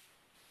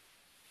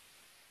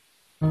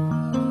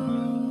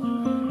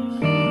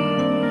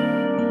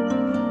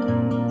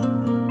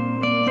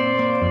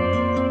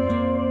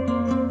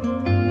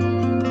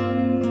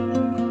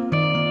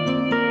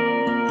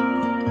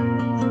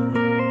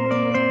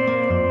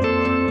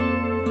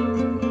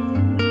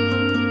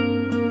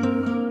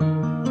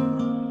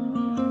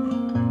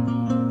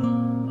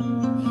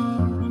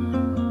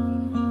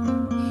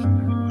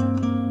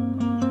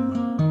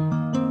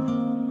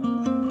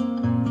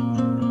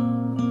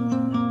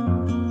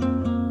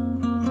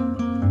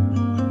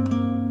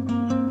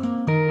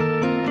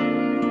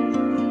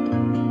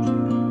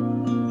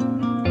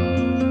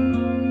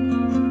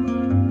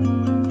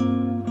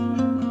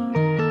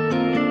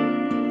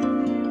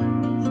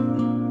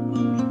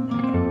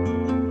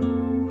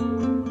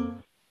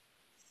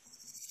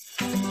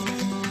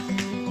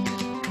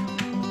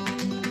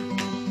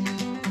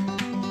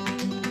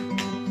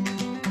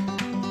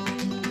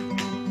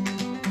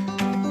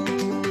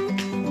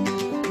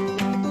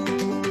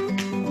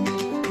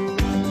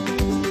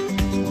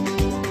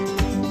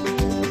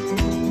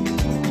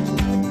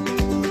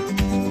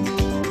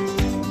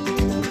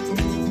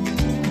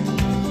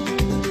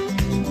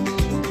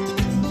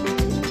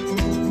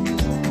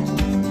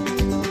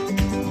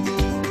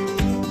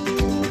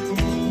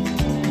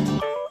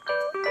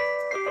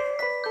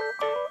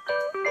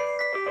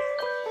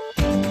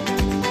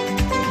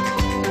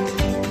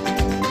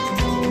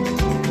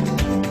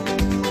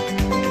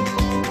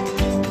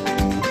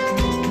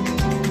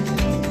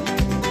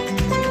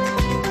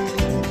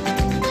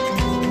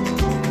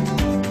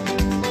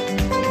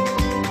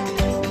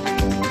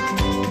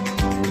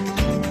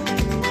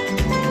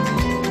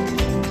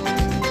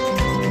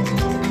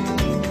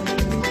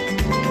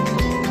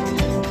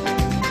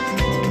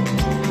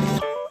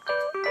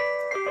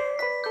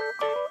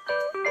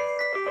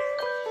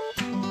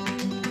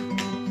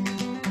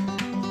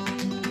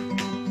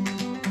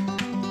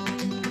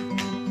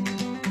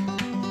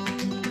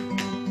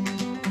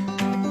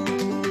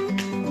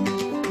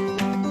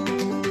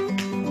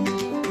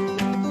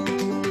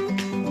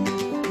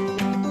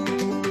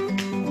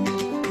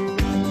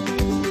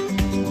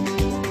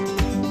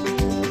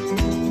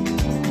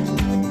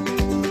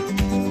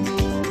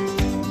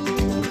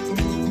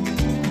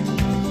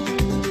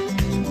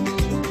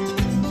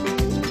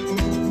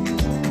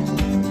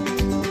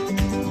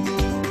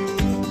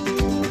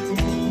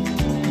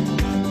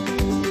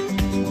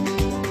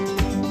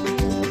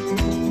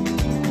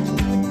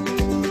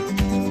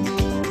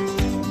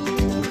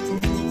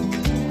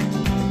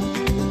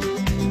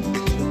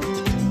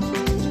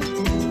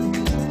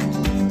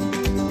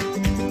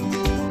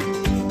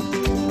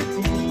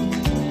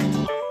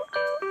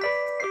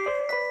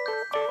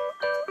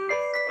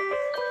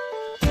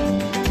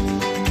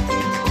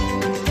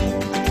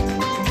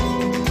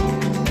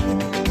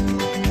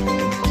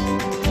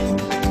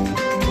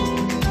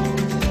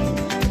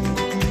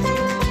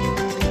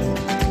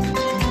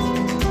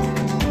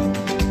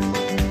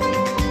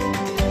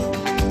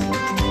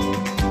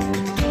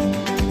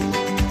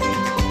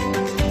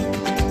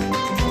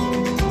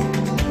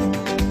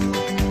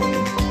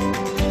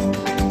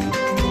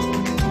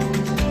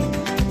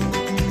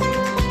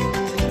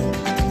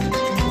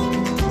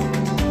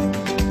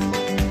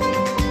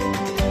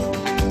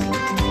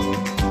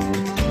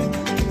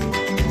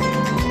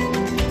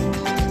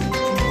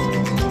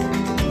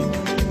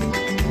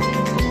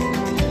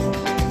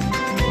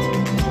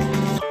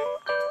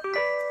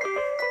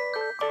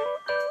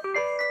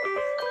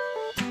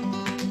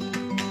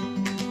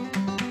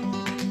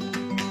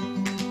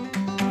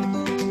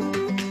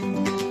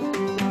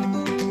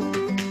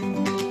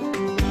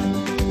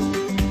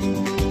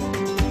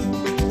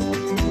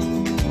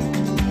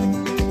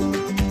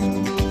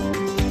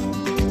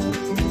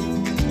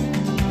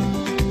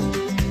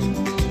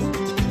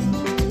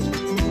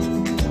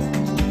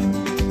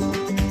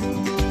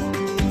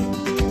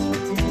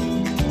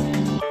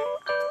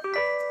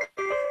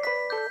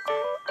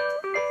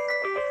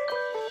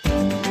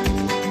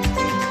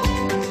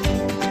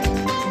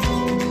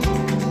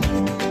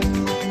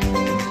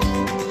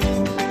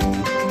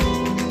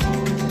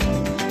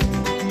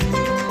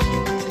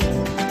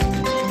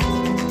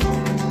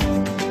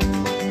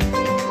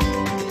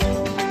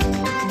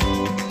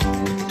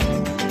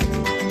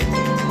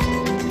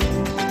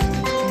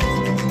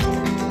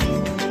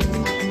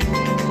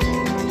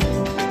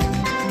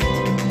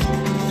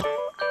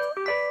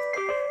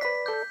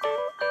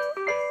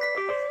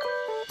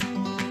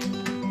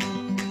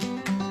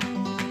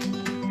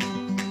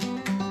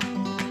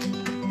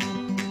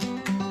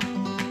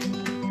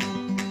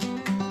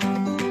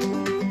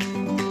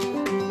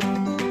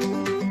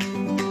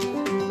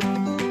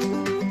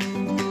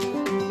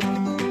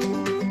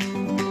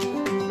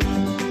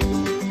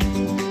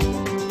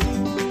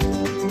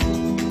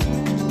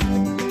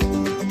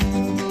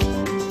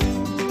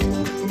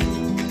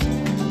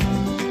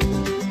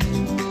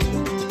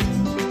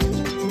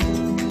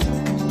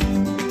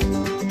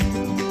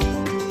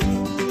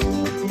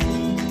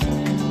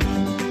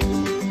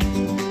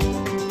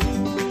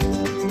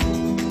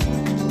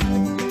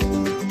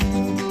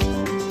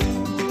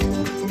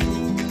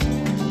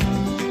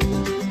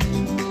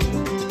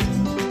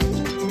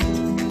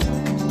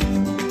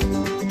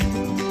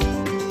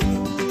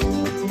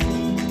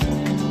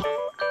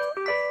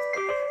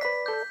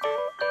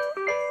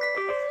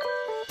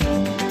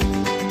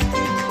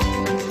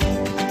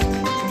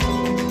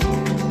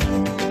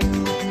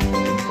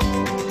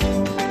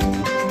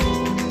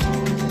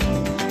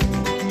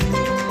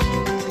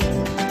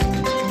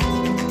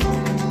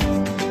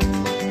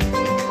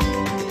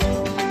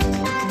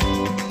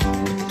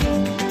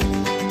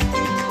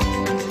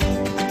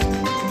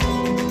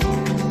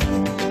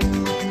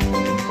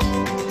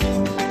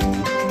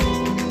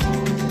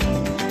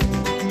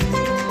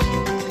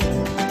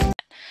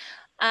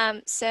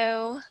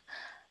 So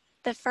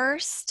the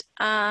first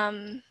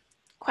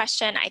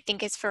question I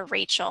think is for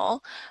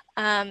Rachel.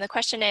 The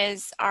question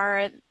is,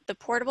 are the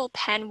portable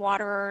pen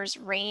waterers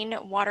rain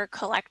water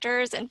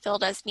collectors and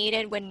filled as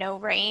needed when no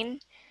rain?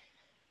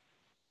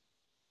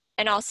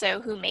 And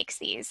also, who makes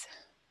these?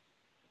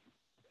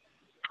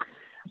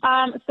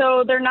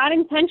 So they're not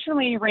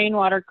intentionally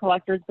rainwater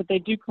collectors, but they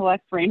do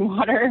collect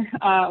rainwater.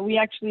 We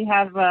actually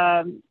have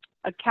a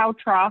cow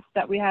trough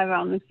that we have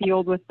out in the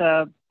field with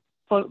a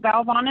float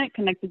valve on it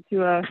connected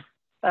to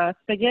a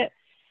spigot.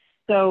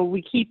 So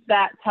we keep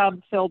that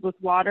tub filled with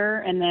water,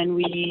 and then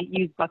we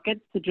use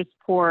buckets to just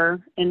pour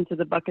into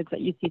the buckets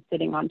that you see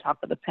sitting on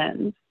top of the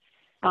pens.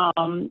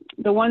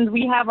 The ones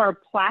we have are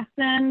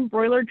Plasson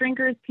broiler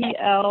drinkers,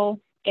 Plasson.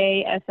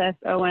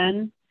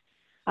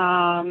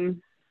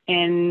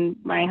 And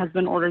my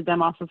husband ordered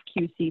them off of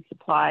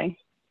qcsupply.com.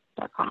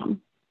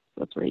 So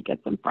that's where he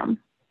gets them from.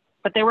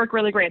 But they work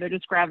really great. They're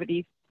just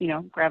gravity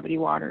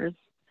waters.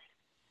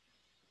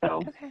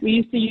 So Okay. We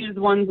used to use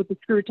ones with the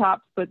screw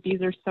tops, but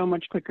these are so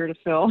much quicker to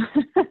fill.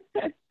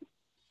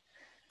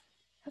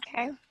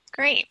 Okay,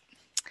 great.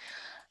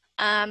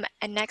 And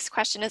next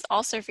question is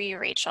also for you,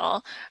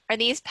 Rachel. Are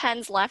these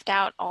pens left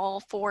out all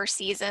 4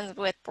 seasons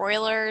with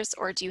broilers,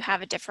 or do you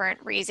have a different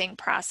raising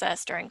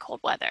process during cold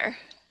weather?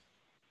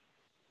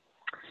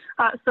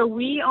 So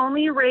we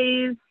only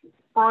raise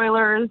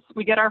broilers.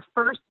 We get our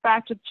first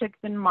batch of chicks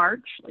in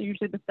March,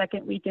 usually the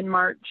second week in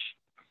March.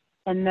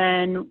 And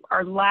then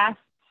our last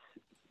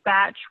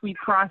batch we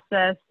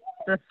process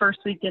the first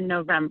week in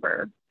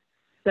November.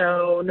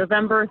 So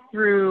November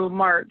through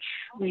March,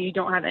 we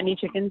don't have any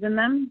chickens in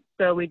them.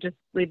 So we just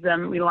leave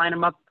them, we line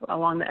them up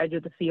along the edge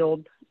of the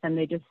field, and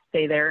they just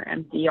stay there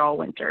empty all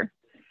winter.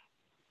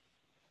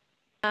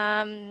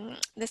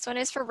 This one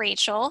is for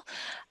Rachel.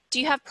 Do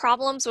you have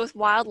problems with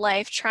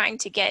wildlife trying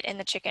to get in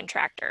the chicken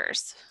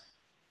tractors?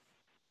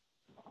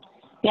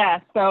 Yeah,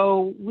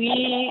 so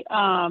we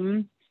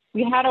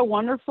had a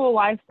wonderful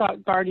livestock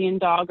guardian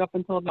dog up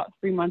until about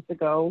 3 months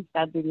ago.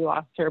 Sadly, we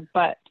lost her.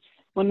 But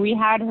when we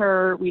had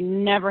her, we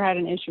never had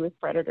an issue with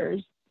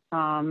predators.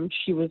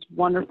 She was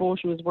wonderful.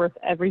 She was worth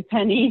every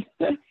penny.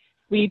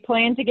 We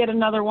plan to get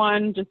another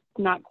one, just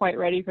not quite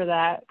ready for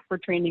that, for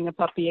training a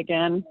puppy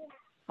again.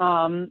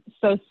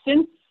 So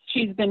since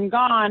she's been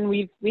gone,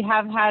 we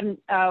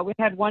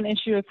had one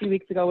issue a few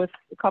weeks ago with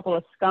a couple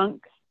of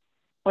skunks.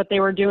 What they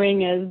were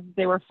doing is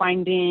they were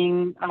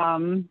finding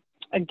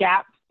a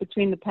gap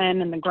between the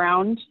pen and the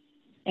ground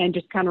and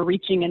just kind of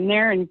reaching in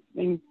there and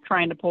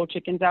trying to pull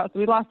chickens out. So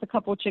we lost a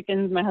couple of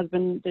chickens. My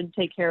husband did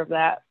take care of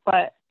that.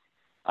 But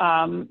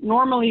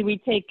normally we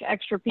take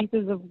extra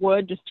pieces of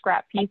wood, just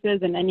scrap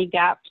pieces, and any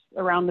gaps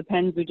around the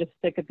pens, we just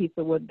stick a piece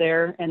of wood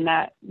there. And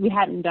that we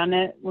hadn't done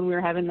it when we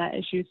were having that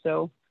issue.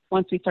 So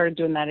once we started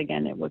doing that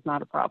again, it was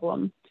not a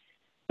problem.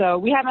 So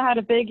we haven't had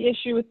a big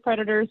issue with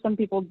predators. Some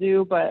people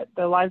do, but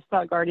the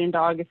livestock guardian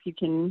dog, if you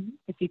can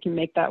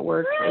make that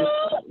work, is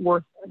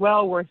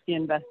well worth the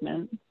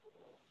investment.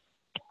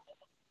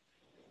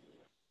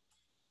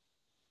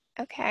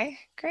 Okay,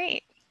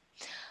 great.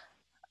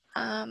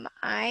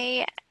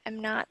 I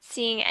am not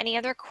seeing any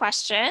other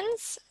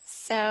questions,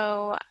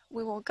 so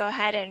we will go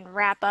ahead and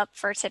wrap up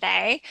for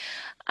today.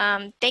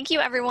 Thank you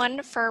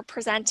everyone for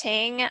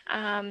presenting.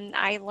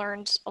 I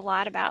learned a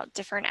lot about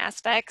different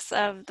aspects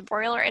of the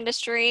broiler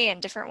industry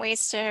and different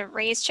ways to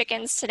raise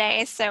chickens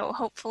today, so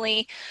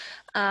hopefully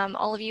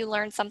all of you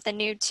learned something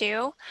new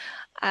too.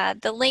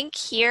 The link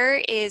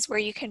here is where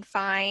you can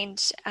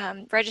find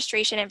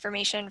registration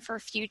information for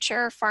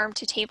future farm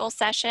to table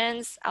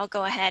sessions. I'll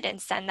go ahead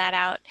and send that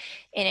out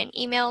in an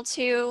email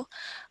too.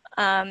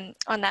 On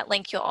that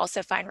link, you'll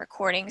also find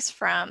recordings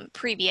from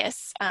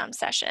previous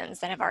sessions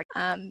that have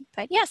already.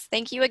 But yes,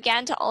 thank you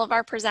again to all of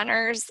our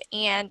presenters,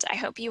 and I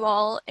hope you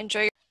all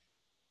enjoy